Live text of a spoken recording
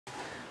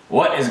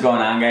What is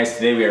going on, guys?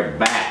 Today we are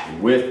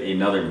back with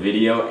another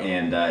video,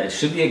 and it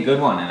should be a good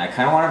one. And I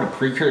kind of wanted to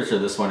precursor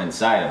this one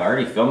inside. I've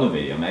already filmed the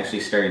video. I'm actually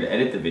starting to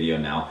edit the video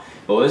now.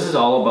 But this is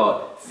all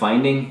about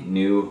finding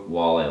new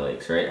walleye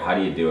lakes, right? How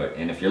do you do it?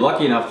 And if you're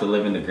lucky enough to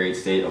live in the great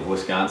state of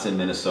Wisconsin,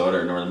 Minnesota,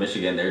 or northern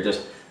Michigan, they're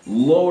just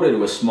loaded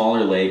with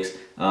smaller lakes.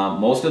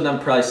 Most of them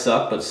probably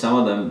suck, but some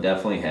of them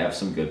definitely have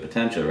some good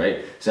potential,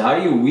 right? So how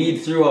do you weed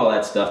through all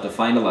that stuff to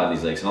find a lot of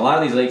these lakes? And a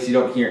lot of these lakes you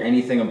don't hear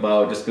anything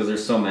about just because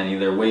there's so many.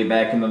 They're way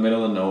back in the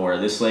middle of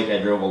nowhere. This lake,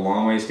 I drove a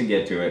long ways to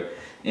get to it.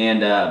 And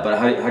but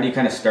how do you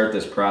kind of start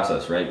this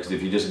process, right? Because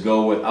if you just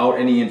go without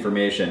any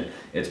information,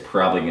 it's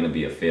probably going to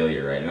be a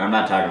failure, right? And I'm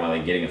not talking about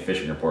like getting a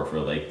fishing report for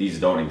a lake. These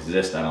don't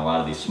exist on a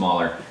lot of these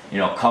smaller, you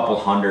know, couple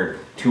hundred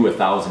to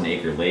 1,000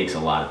 acre lakes a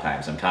lot of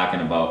times. I'm talking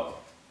about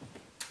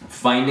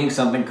finding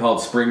something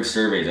called spring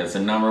surveys. That's the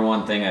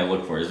 #1 thing I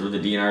look for, is where the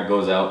DNR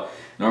goes out.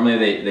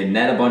 Normally they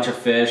net a bunch of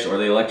fish, or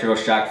they electrical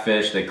shock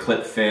fish, they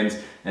clip fins,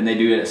 and they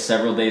do it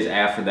several days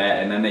after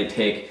that, and then they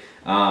take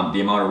the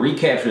amount of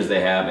recaptures they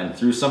have, and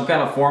through some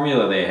kind of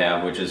formula they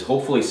have, which is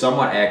hopefully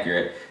somewhat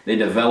accurate, they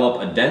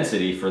develop a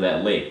density for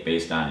that lake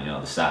based on, you know,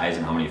 the size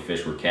and how many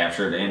fish were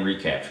captured and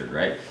recaptured,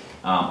 right?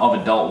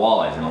 Of adult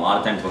walleyes. And a lot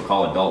of times we'll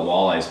call adult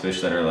walleyes fish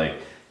that are like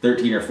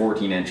 13 or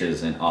 14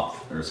 inches and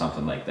up, or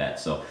something like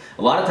that. So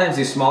a lot of times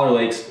these smaller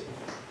lakes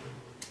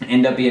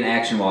end up being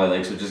action walleye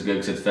lakes, which is good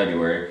because it's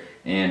February,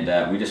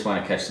 and we just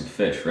want to catch some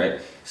fish, right?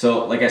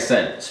 So like I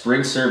said,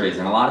 spring surveys,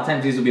 and a lot of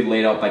times these will be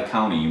laid out by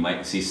county. You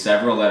might see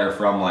several that are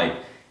from like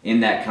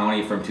in that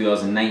county from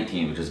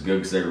 2019, which is good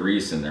because they're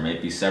recent. There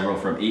might be several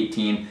from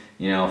 18,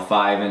 you know,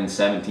 5 and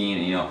 17,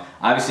 and you know,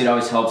 obviously it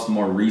always helps the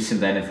more recent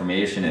that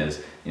information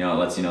is. You know, it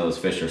lets you know those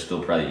fish are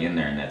still probably in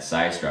there, and that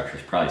size structure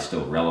is probably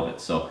still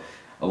relevant. So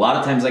a lot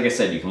of times, like I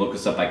said, you can look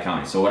this up by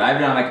county. So what I've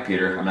done on my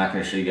computer, I'm not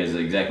going to show you guys the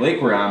exact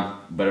lake we're on,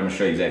 but I'm going to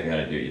show you exactly how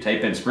to do it. You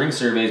type in spring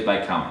surveys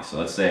by county. So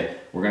let's say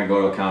we're going to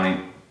go to a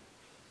county,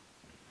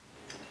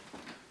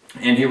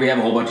 and here we have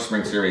a whole bunch of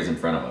spring surveys in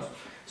front of us.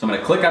 So I'm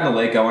going to click on the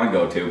lake I want to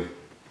go to.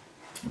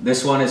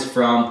 This one is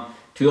from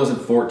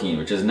 2014,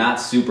 which is not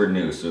super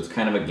new, so it's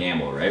kind of a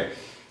gamble, right?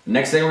 The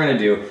next thing we're going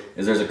to do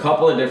is there's a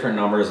couple of different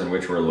numbers in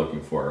which we're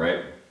looking for,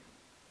 right?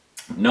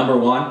 Number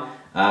one,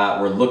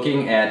 we're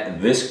looking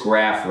at this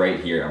graph right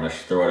here. I'm going to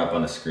throw it up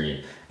on the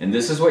screen. And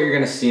this is what you're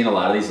going to see in a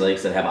lot of these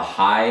lakes that have a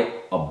high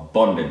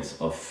abundance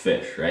of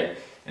fish, right?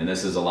 And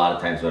this is a lot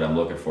of times what I'm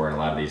looking for in a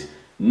lot of these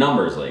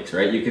numbers lakes,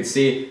 right? You can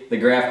see the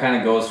graph kind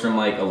of goes from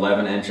like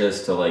 11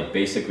 inches to like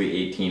basically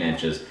 18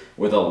 inches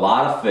with a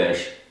lot of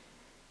fish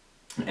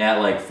at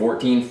like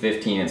 14,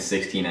 15, and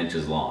 16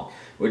 inches long,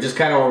 which is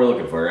kind of what we're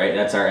looking for, right?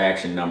 That's our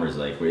action numbers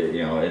lake.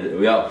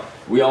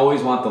 We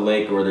always want the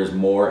lake where there's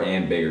more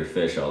and bigger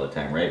fish all the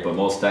time, right? But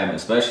most of the time,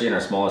 especially in our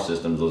smaller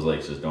systems, those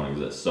lakes just don't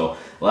exist. So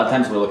a lot of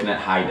times we're looking at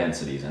high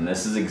densities, and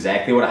this is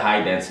exactly what a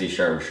high density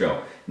chart would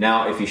show.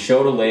 Now, if you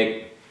showed a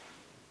lake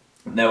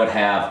that would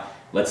have,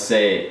 let's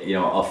say, you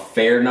know, a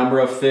fair number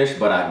of fish,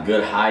 but a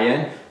good high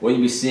end, what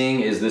you'd be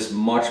seeing is this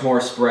much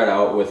more spread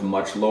out with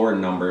much lower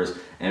numbers,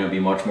 and it would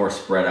be much more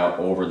spread out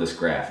over this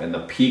graph. And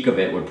the peak of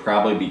it would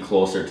probably be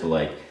closer to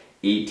like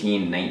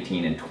 18,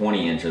 19, and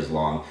 20 inches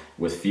long,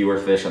 with fewer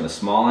fish on the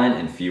small end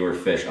and fewer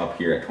fish up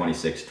here at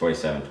 26,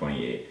 27,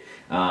 28.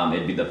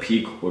 The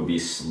peak would be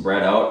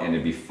spread out, and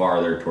it'd be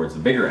farther towards the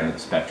bigger end of the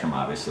spectrum,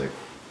 obviously.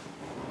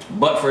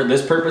 But for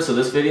this purpose of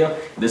this video,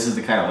 this is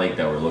the kind of lake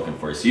that we're looking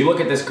for. So you look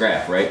at this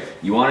graph, right?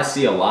 You want to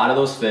see a lot of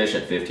those fish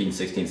at 15,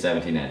 16,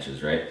 17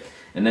 inches, right?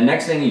 And the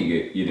next thing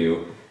you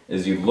do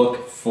is you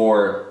look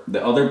for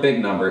the other big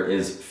number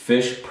is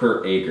fish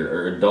per acre,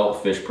 or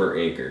adult fish per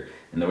acre.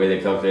 And the way they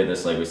calculate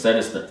this, like we said,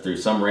 is through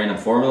some random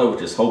formula,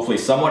 which is hopefully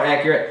somewhat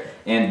accurate.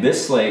 And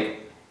this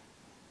lake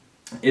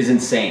is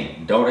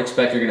insane. Don't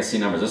expect you're going to see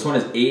numbers. This one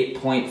is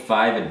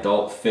 8.5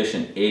 adult fish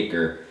an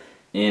acre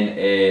in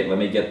a, let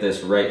me get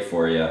this right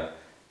for you,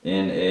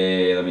 in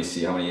a, let me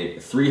see how many,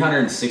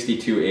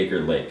 362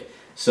 acre lake.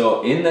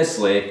 So in this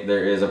lake,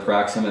 there is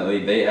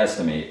approximately, they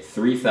estimate,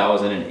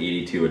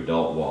 3,082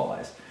 adult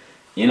walleyes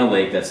in a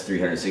lake that's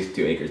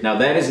 362 acres. Now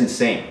that is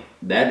insane.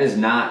 That is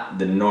not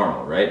the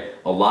normal, right?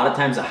 A lot of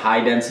times a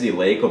high density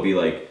lake will be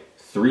like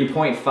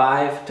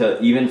 3.5 to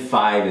even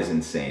 5 is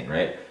insane,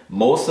 right?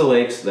 Most of the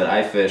lakes that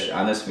I fish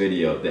on this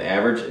video, the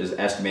average is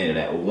estimated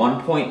at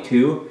 1.2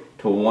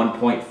 to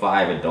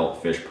 1.5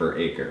 adult fish per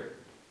acre.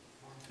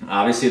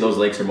 Obviously those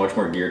lakes are much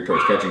more geared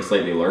towards catching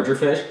slightly larger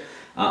fish,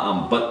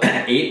 but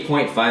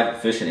 8.5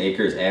 fish an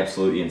acre is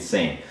absolutely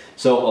insane.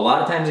 So a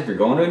lot of times if you're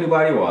going to a new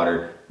body of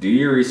water, do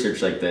your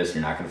research like this.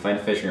 You're not going to find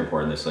a fishing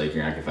report on this lake.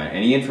 You're not going to find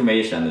any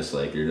information on this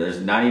lake.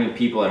 There's not even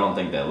people, I don't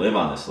think, that live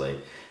on this lake.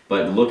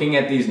 But looking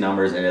at these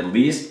numbers and at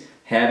least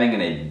having an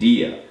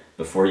idea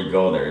before you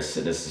go there is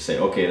just to say,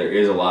 okay, there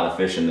is a lot of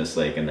fish in this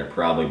lake, and they're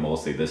probably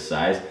mostly this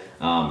size.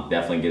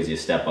 Definitely gives you a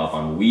step up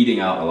on weeding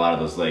out a lot of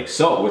those lakes.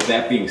 So with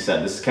that being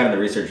said, this is kind of the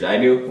research that I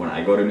do when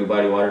I go to new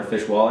body of water to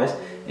fish walleyes,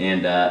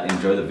 and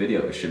enjoy the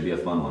video. It should be a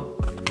fun one.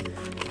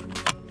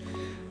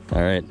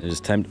 All right, it's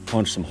time to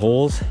punch some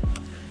holes,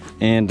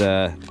 and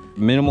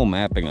minimal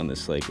mapping on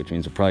this lake, which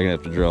means we're probably gonna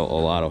have to drill a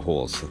lot of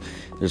holes. So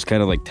there's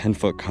kind of like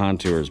 10-foot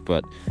contours,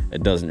 but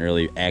it doesn't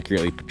really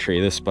accurately portray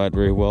this spot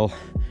very well.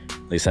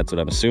 At least that's what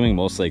I'm assuming.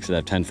 Most lakes that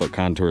have 10-foot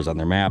contours on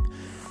their map,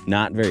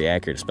 not very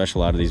accurate,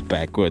 especially a lot of these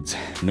backwoods,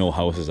 no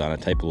houses on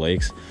it type of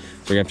lakes. So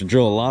we're gonna have to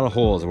drill a lot of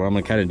holes, and what I'm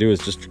gonna kind of do is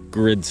just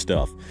grid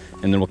stuff,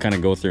 and then we'll kind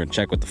of go through and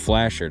check with the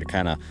flasher to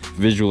kind of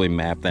visually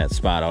map that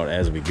spot out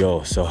as we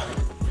go. So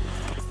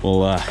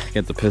we'll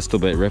get the pistol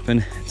bit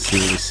ripping and see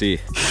what we see.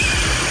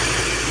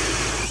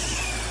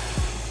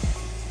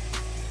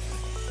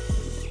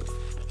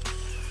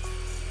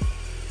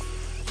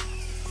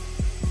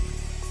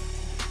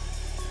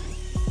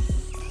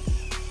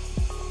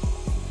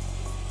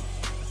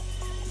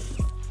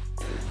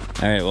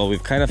 All right, well,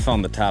 we've kind of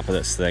found the top of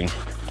this thing.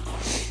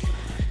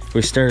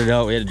 We started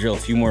out, we had to drill a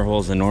few more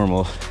holes than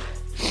normal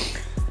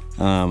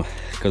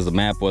because the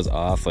map was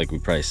off, like we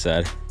probably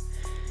said.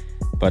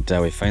 But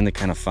we finally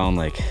kind of found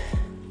like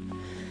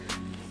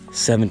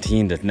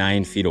 17 to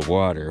 9 feet of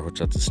water, which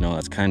that's the snow.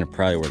 That's kind of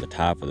probably where the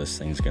top of this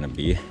thing's gonna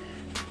be.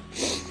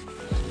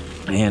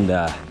 And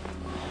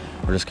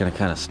we're just gonna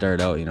kind of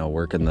start out, you know,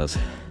 working the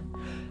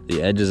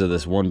edges of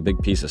this one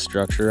big piece of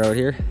structure out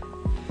here.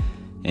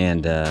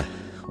 And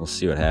we'll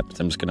see what happens.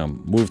 I'm just gonna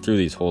move through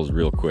these holes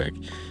real quick.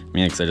 I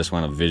mean, because I just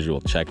want a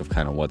visual check of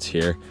kind of what's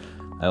here.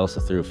 I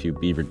also threw a few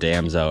beaver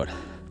dams out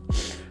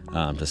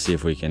to see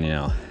if we can, you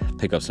know,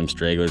 pick up some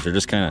stragglers or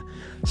just kind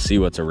of see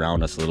what's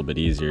around us a little bit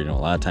easier. You know, a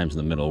lot of times in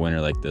the middle of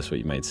winter like this, what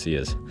you might see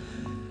is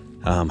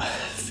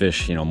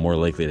fish, you know, more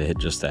likely to hit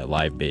just that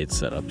live bait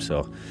setup.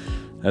 So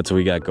that's what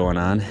we got going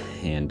on.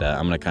 And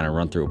I'm gonna kind of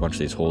run through a bunch of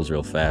these holes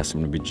real fast.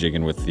 I'm gonna be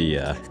jigging with the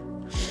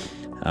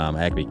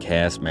Acme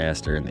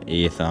Castmaster in the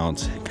 1/8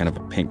 ounce, kind of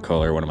a pink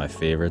color, one of my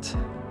favorites.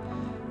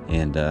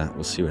 And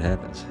we'll see what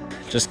happens.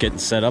 Just getting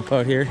set up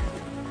out here.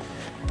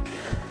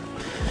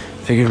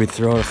 Figured we'd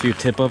throw out a few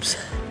tip-ups.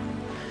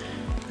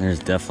 There's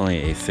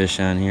definitely a fish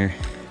on here.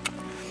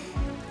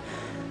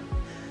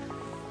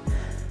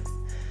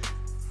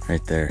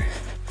 Right there.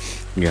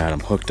 Got him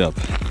hooked up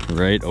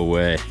right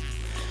away.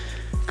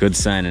 Good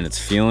sign, and it's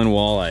feeling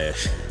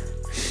walleye-ish.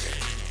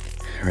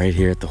 Right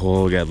here at the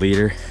hole, we got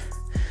leader.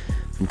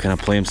 I'm kind of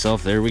play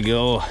himself. There we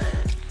go.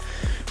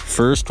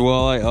 First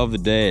walleye of the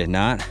day.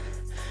 Not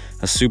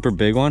a super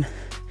big one.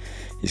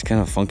 He's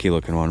kind of a funky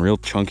looking one. Real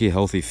chunky,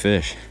 healthy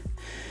fish.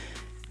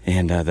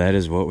 And that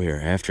is what we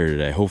are after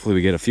today. Hopefully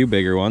we get a few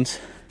bigger ones.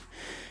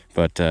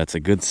 But it's a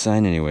good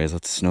sign anyways.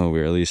 Let us know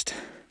we're at least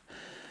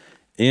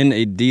in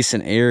a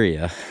decent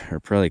area. Or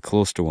probably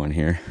close to one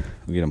here.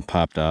 We'll get them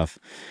popped off.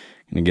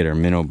 Gonna get our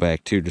minnow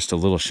back too. Just a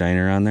little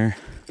shiner on there.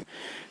 And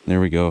there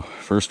we go.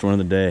 First one of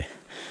the day.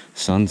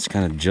 Sun's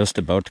kind of just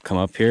about to come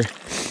up here.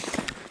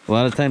 A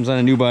lot of times on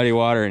a new body of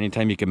water,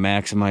 anytime you can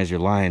maximize your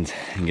lines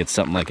and get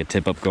something like a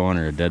tip up going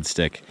or a dead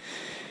stick,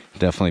 it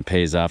definitely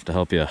pays off to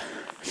help you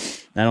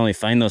not only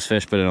find those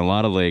fish, but in a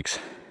lot of lakes,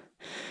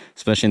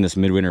 especially in this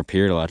midwinter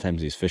period, a lot of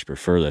times these fish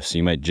prefer this. So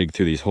you might jig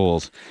through these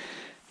holes,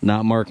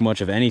 not mark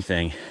much of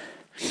anything,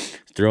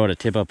 throw out a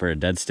tip up or a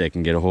dead stick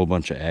and get a whole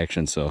bunch of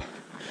action. So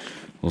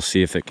we'll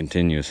see if it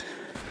continues.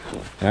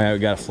 All right, we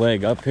got a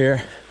flag up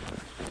here.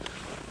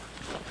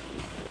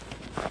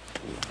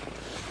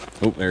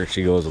 Oh, there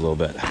she goes a little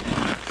bit.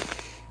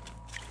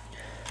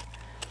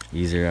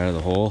 Easier out of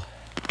the hole.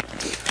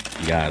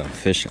 Got a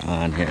fish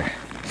on here.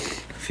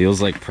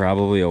 Feels like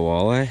probably a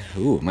walleye.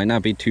 Ooh, it might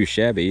not be too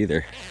shabby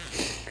either.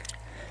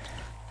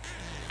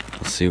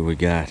 Let's see what we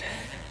got.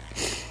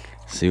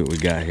 See what we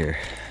got here.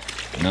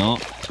 No,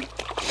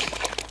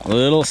 a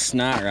little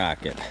snot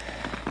rocket.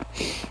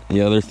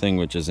 The other thing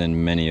which is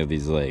in many of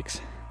these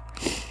lakes.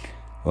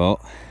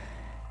 Well,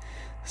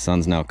 the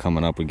sun's now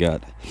coming up. We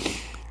got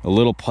a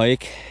little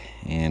pike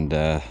and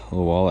a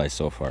little walleye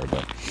so far,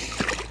 but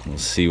we'll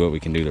see what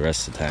we can do the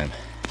rest of the time.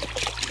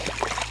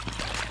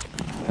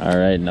 All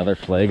right, another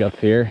flag up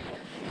here.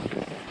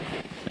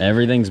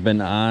 Everything's been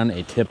on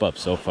a tip up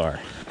so far.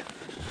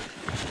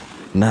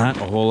 Not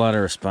a whole lot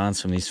of response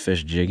from these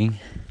fish jigging.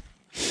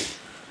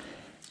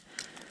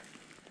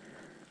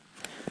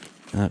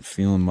 Not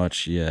feeling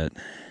much yet.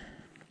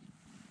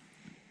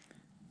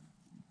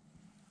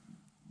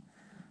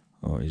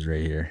 Oh, he's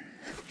right here.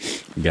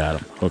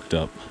 Got him hooked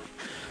up.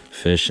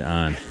 Fish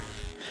on.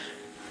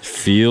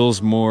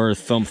 Feels more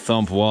thump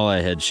thump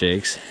walleye head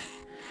shakes.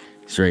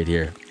 He's right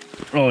here.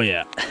 Oh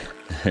yeah,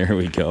 there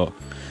we go.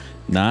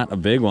 Not a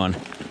big one.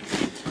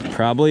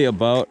 Probably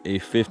about a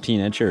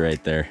 15-incher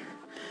right there,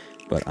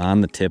 but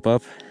on the tip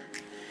up.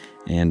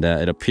 And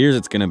it appears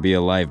it's gonna be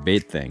a live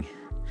bait thing.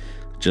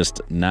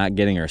 Just not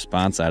getting a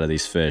response out of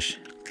these fish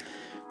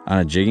on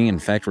a jigging. In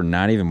fact, we're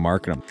not even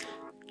marking them.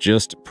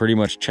 Just pretty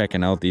much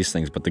checking out these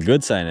things. But the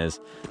good sign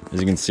is, as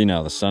you can see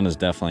now, the sun is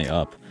definitely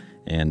up.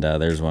 And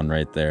there's one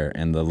right there.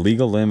 And the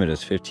legal limit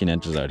is 15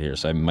 inches out here.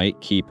 So I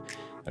might keep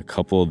a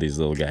couple of these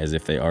little guys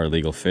if they are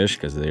legal fish,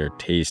 because they are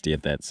tasty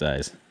at that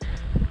size.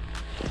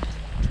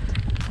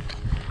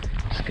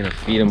 Just gonna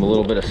feed them a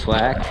little bit of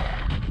slack.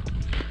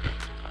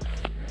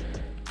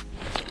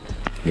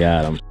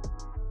 Got him.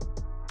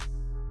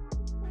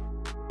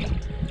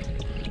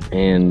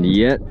 And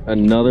yet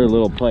another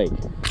little pike.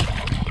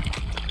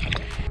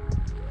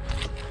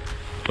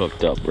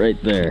 Hooked up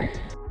right there.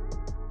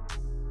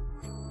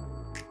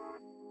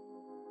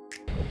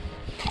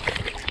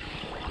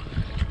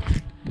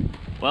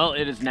 Well,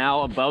 it is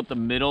now about the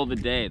middle of the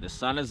day. The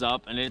sun is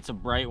up and it's a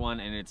bright one,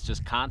 and it's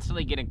just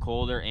constantly getting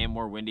colder and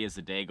more windy as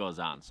the day goes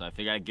on. So I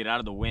figured I'd get out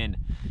of the wind,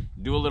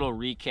 do a little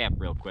recap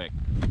real quick.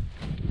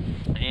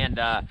 And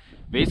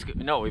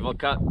basically, no, we've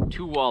caught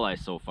 2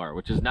 walleyes so far,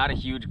 which is not a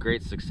huge,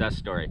 great success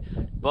story.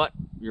 But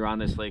you're on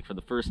this lake for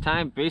the first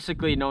time,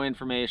 basically no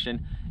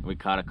information, and we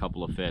caught a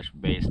couple of fish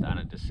based on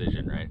a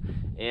decision, right?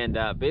 And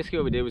basically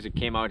what we did was we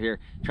came out here,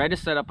 tried to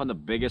set up on the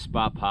biggest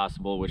spot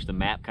possible, which the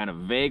map kind of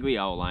vaguely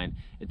outlined.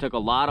 It took a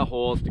lot of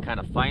holes to kind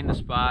of find the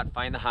spot,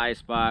 find the high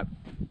spot,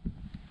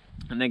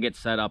 and then get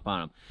set up on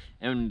them.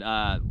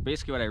 And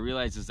basically what I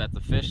realized is that the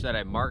fish that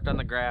I marked on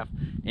the graph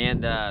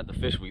and the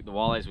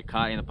walleyes we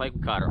caught and the pike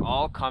we caught are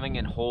all coming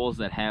in holes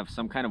that have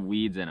some kind of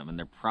weeds in them, and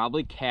they're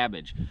probably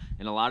cabbage.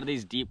 And a lot of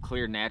these deep,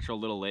 clear, natural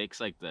little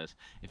lakes like this,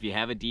 if you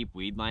have a deep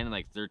weed line in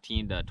like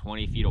 13 to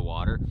 20 feet of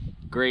water,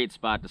 great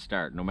spot to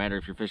start, no matter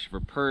if you're fishing for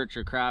perch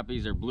or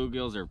crappies or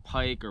bluegills or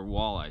pike or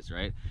walleyes,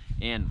 right?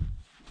 And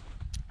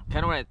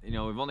kind of what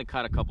we've only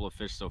caught a couple of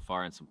fish so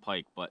far and some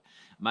pike, but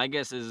my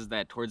guess is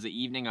that towards the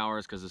evening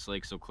hours, because this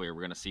lake's so clear, we're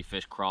going to see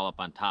fish crawl up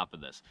on top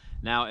of this.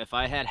 Now, if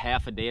I had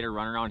half a day to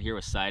run around here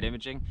with side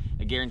imaging,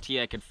 I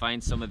guarantee I could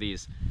find some of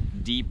these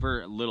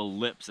deeper little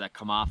lips that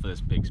come off of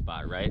this big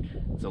spot, right?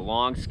 It's a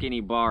long,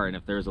 skinny bar, and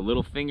if there's a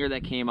little finger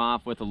that came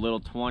off with a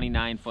little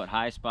 29-foot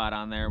high spot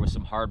on there with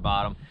some hard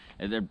bottom,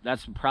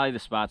 that's probably the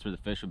spots where the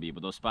fish would be,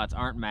 but those spots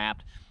aren't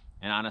mapped.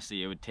 And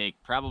honestly, it would take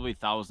probably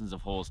thousands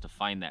of holes to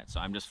find that. So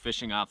I'm just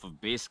fishing off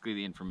of basically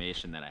the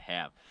information that I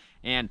have.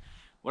 And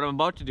what I'm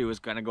about to do is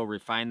kind of go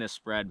refine this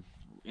spread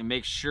and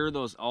make sure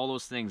all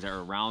those things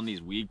are around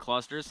these weed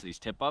clusters, these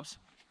tip-ups,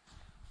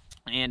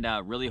 and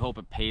really hope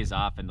it pays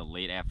off in the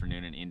late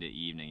afternoon and into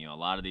evening. A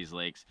lot of these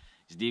lakes,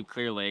 these deep,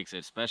 clear lakes,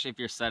 especially if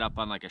you're set up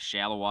on like a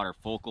shallow water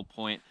focal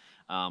point,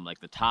 like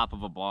the top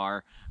of a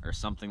bar or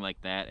something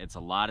like that, it's a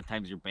lot of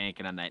times you're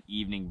banking on that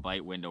evening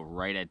bite window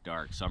right at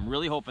dark. So I'm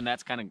really hoping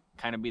that's kind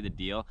of be the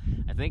deal.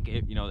 I think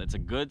it's a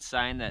good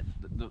sign that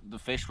the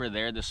fish were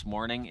there this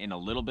morning in a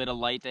little bit of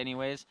light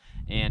anyways,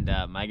 and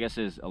my guess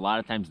is a lot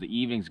of times the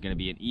evening's going to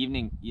be an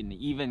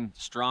even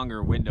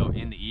stronger window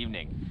in the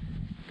evening.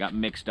 Got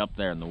mixed up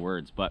there in the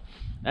words, but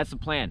that's the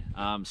plan.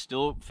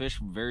 Still fish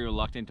very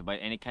reluctant to bite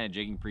any kind of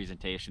jigging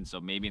presentation, so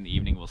maybe in the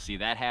evening we'll see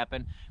that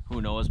happen. Who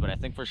knows? But I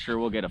think for sure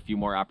we'll get a few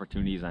more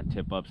opportunities on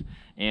tip-ups.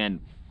 And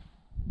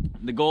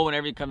the goal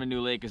whenever you come to a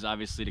new lake is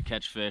obviously to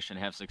catch fish and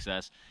have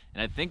success,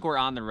 and I think we're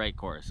on the right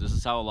course. This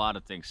is how a lot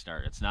of things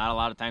start. It's not a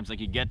lot of times like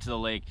you get to the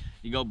lake,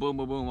 you go boom,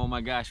 boom, boom, oh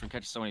my gosh, we're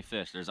catching so many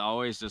fish. There's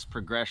always this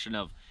progression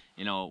of,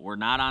 we're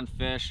not on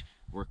fish,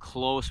 we're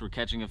close, we're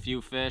catching a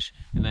few fish,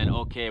 and then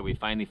okay, we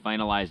finally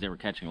finalized it, we're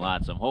catching a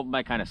lot. So I'm hoping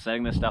by kind of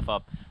setting this stuff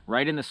up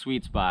right in the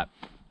sweet spot,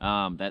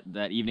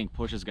 that evening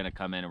push is going to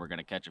come in and we're going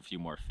to catch a few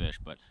more fish.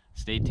 But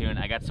stay tuned,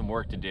 I got some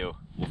work to do,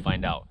 we'll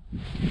find out.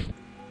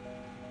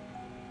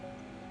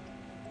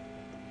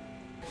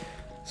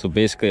 So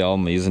basically all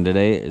I'm using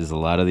today is a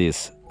lot of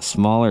these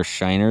smaller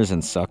shiners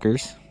and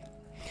suckers,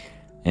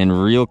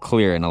 and real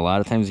clear, and a lot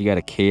of times you got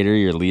to cater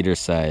your leader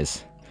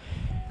size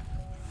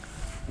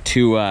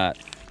to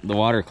the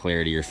water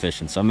clarity you're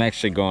fishing. So I'm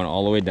actually going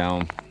all the way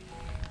down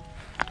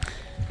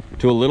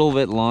to a little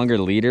bit longer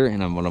leader,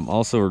 and what I'm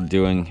also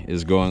doing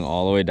is going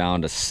all the way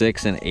down to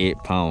 6 and 8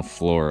 pound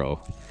fluoro.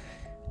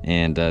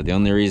 And the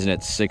only reason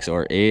it's 6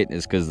 or 8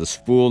 is because the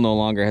spool no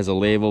longer has a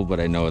label, but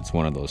I know it's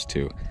one of those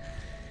two.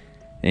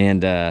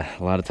 And a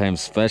lot of times,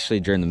 especially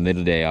during the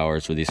midday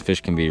hours where these fish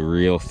can be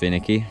real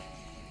finicky,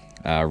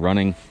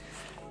 running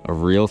a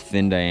real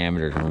thin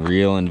diameter and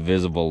real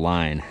invisible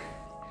line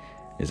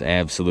is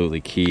absolutely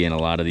key in a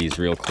lot of these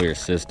real clear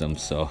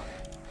systems. So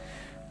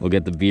we'll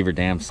get the beaver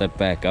dam set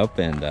back up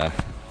and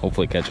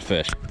hopefully catch a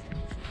fish.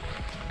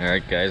 All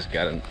right guys,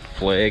 got a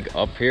flag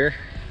up here.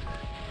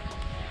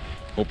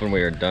 Hoping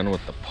we are done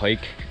with the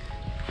pike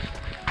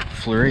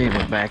flurry and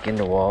we're back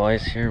into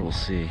walleyes here. We'll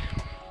see.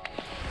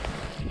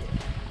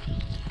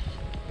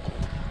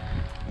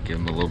 Give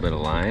him a little bit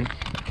of line.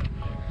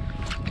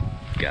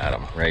 Got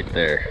him right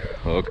there,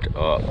 hooked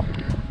up.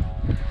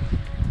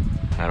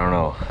 I don't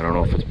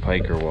know if it's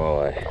pike or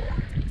walleye.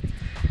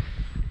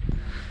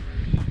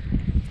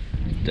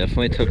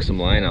 Definitely took some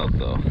line out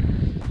though,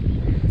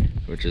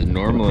 which is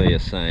normally a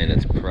sign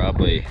it's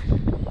probably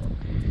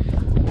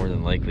more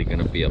than likely going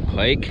to be a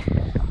pike.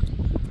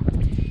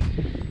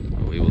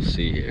 But we will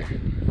see here.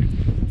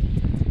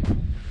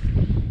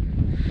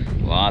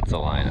 Lots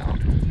of line out.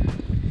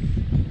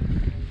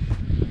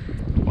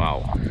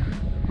 Wow,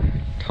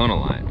 ton of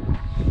line.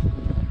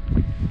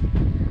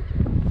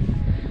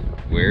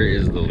 Where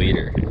is the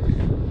leader?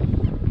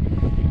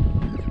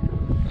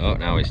 Oh,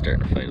 now he's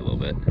starting to fight a little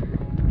bit.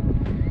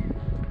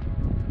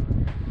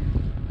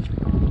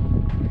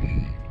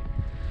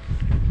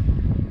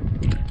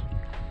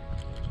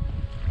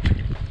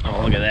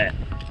 Oh, look at that.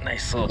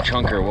 Nice little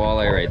chunker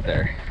walleye right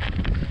there.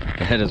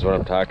 That is what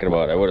I'm talking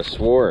about. I would have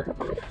swore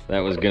that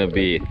was gonna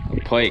be a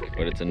pike,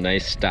 but it's a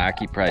nice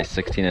stocky, probably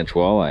 16-inch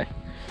walleye.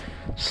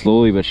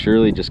 Slowly but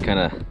surely just kind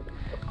of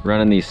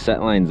running these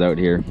set lines out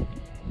here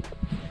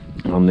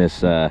on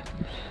this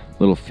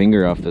little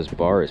finger off this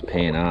bar is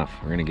paying off.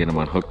 We're gonna get him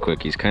on hook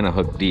quick. He's kind of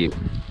hooked deep.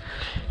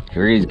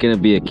 He's gonna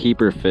be a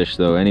keeper fish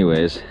though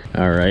anyways.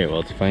 All right,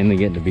 well, it's finally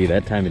getting to be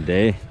that time of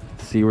day.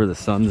 Let's see where the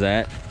sun's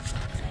at.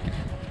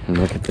 And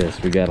look at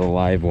this, we got a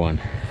live one.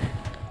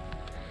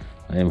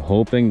 I am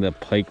hoping the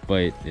pike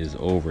bite is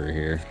over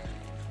here.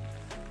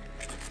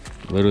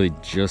 Literally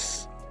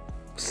just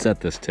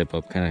set this tip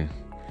up, kind of,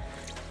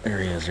 there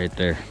he is right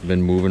there.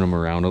 Been moving him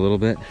around a little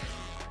bit.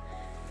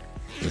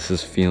 This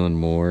is feeling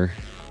more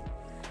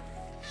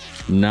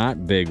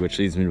not big, which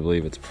leads me to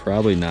believe it's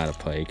probably not a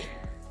pike.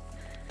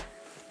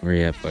 Where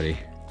you at, buddy?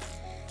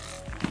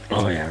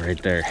 Oh yeah,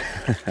 right there.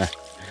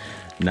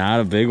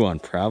 Not a big one,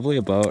 probably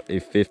about a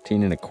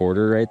 15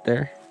 1/4 right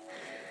there.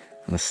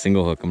 On a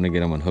single hook. I'm gonna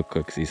get him on hook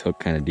quick because he's hooked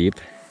kind of deep.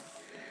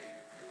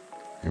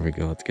 There we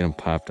go, let's get him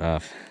popped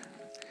off.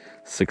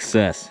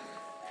 Success.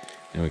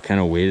 And we kind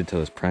of waited till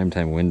this prime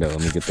time window.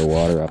 Let me get the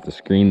water off the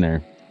screen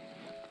there.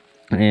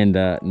 And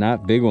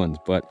not big ones,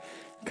 but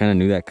kind of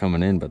knew that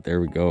coming in, but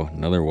there we go,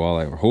 another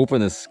walleye. We're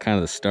hoping this is kind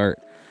of the start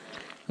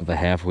of a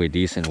halfway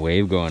decent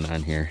wave going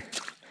on here.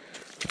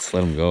 Let's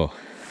let him go.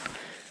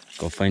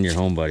 Go find your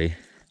home, buddy.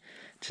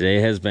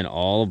 Today has been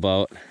all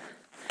about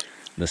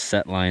the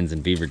set lines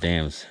and beaver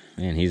dams.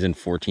 Man, he's in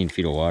 14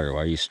 feet of water.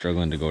 Why are you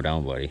struggling to go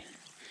down, buddy?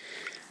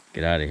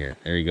 Get out of here.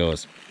 There he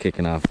goes,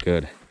 kicking off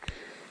good.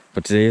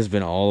 But today has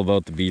been all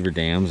about the beaver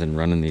dams and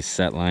running these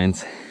set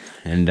lines.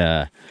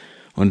 And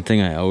one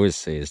thing I always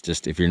say is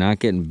just, if you're not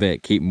getting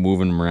bit, keep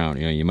moving them around.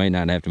 You know, you might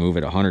not have to move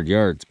at 100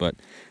 yards, but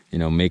you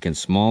know, making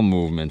small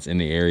movements in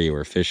the area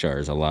where fish are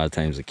is a lot of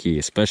times the key,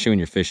 especially when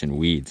you're fishing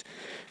weeds.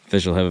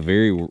 Fish will have a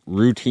very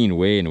routine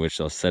way in which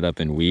they'll set up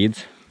in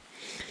weeds.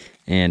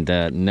 And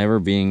never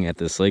being at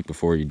this lake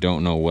before, you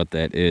don't know what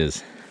that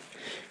is.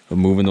 But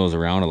moving those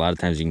around, a lot of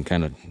times you can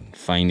kind of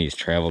find these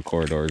travel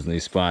corridors and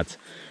these spots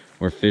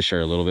where fish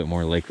are a little bit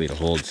more likely to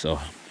hold. So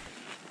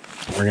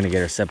we're gonna get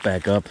her set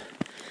back up.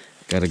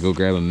 Gotta go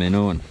grab a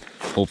minnow, and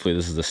hopefully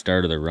this is the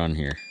start of the run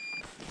here.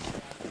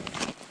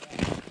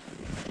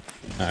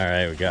 All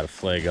right, we got a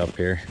flag up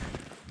here.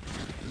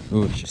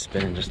 Ooh, it's just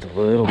spinning just a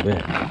little bit.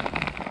 Just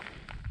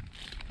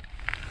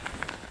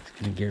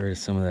gonna get rid of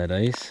some of that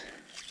ice.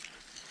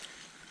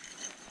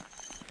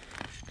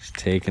 Just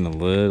taking a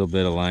little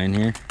bit of line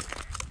here.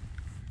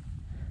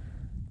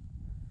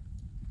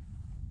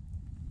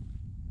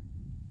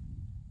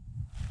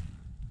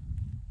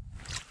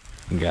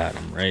 Got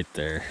him right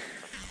there.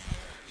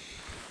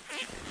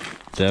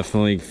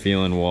 Definitely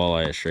feeling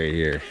walleye-ish right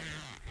here.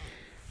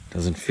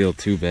 Doesn't feel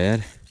too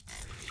bad.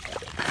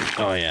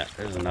 Oh yeah,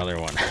 there's another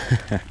one.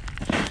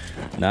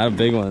 Not a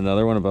big one,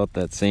 another one about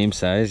that same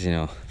size, you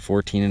know,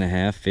 14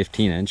 1/2,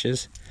 15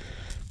 inches.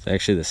 It's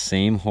actually the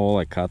same hole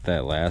I caught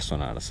that last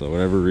one out of, so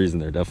whatever reason,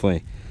 they're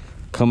definitely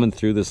coming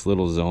through this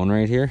little zone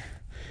right here.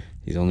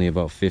 He's only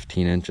about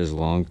 15 inches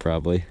long,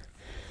 probably.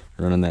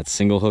 Running that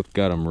single hook,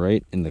 got him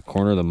right in the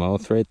corner of the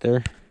mouth right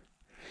there.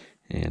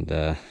 And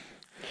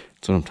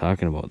that's what I'm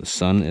talking about. The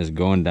sun is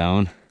going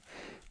down.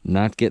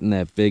 Not getting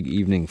that big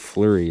evening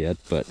flurry yet,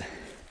 but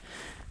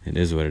it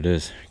is what it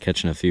is.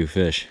 Catching a few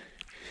fish.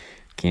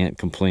 Can't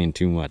complain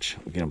too much.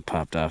 We'll get him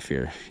popped off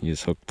here.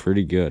 He's hooked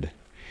pretty good.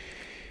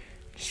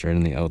 Just right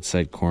in the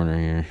outside corner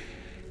here.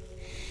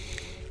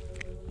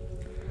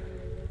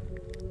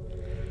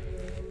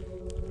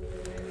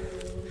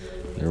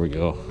 There we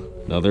go.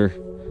 Another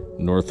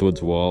Northwoods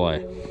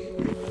walleye.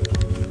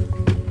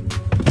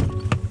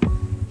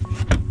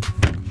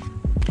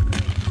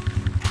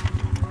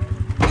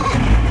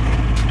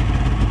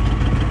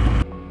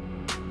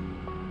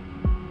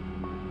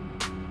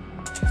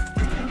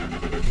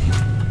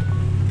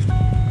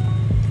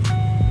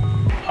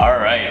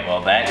 Alright,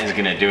 well that is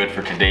going to do it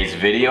for today's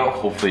video.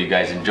 Hopefully you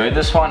guys enjoyed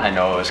this one. I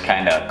know it was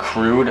kind of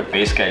crude.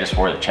 Basically I just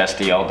wore the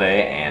chesty all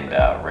day and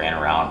ran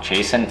around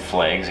chasing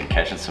flags and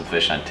catching some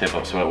fish on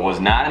tip-ups. What was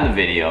not in the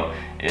video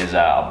is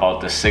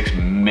about the 6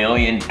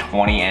 million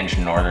 20-inch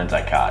northerns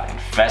I caught.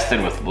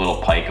 Infested with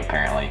little pike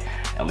apparently.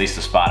 At least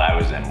the spot I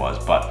was in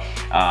was. But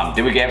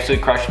did we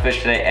absolutely crush the fish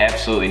today?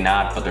 Absolutely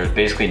not. But there's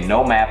basically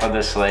no map of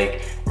this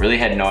lake. Really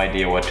had no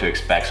idea what to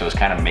expect, so it's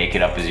kind of make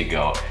it up as you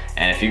go.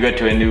 And if you go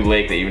to a new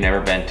lake that you've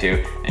never been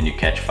to and you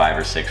catch 5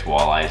 or 6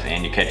 walleyes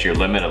and you catch your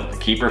limit of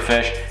keeper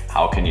fish,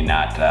 how can you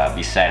not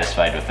be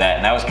satisfied with that?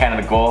 And that was kind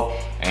of the goal,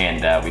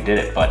 and we did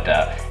it. But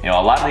you know,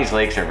 a lot of these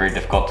lakes are very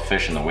difficult to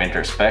fish in the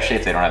winter, especially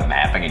if they don't have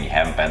mapping and you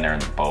haven't been there in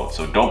the boat.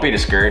 So don't be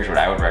discouraged. What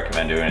I would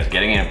recommend doing is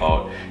getting in a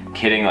boat,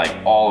 hitting like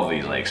all of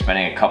these lakes,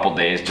 spending a couple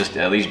days just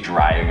at least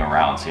driving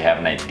around so you have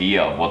an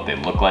idea of what they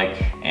look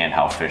like and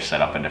how fish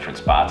set up in different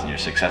spots, and your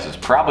success is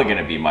probably going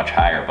to be much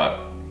higher.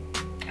 But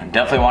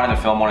Definitely wanted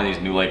to film one of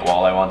these new lake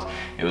walleye ones.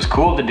 It was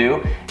cool to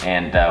do,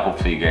 and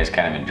hopefully you guys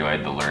kind of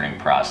enjoyed the learning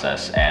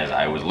process as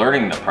I was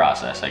learning the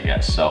process, I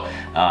guess. So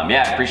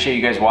yeah, I appreciate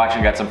you guys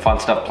watching. Got some fun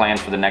stuff planned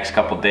for the next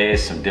couple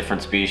days, some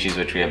different species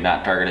which we have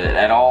not targeted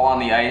at all on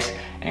the ice.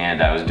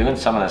 And I was doing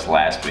some of this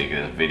last week.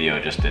 The video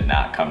just did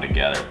not come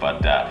together,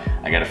 but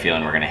I got a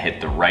feeling we're gonna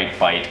hit the right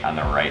bite on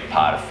the right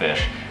pot of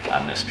fish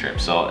on this trip.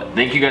 So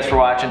thank you guys for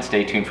watching.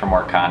 Stay tuned for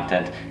more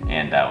content,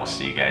 and we'll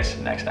see you guys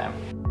next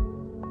time.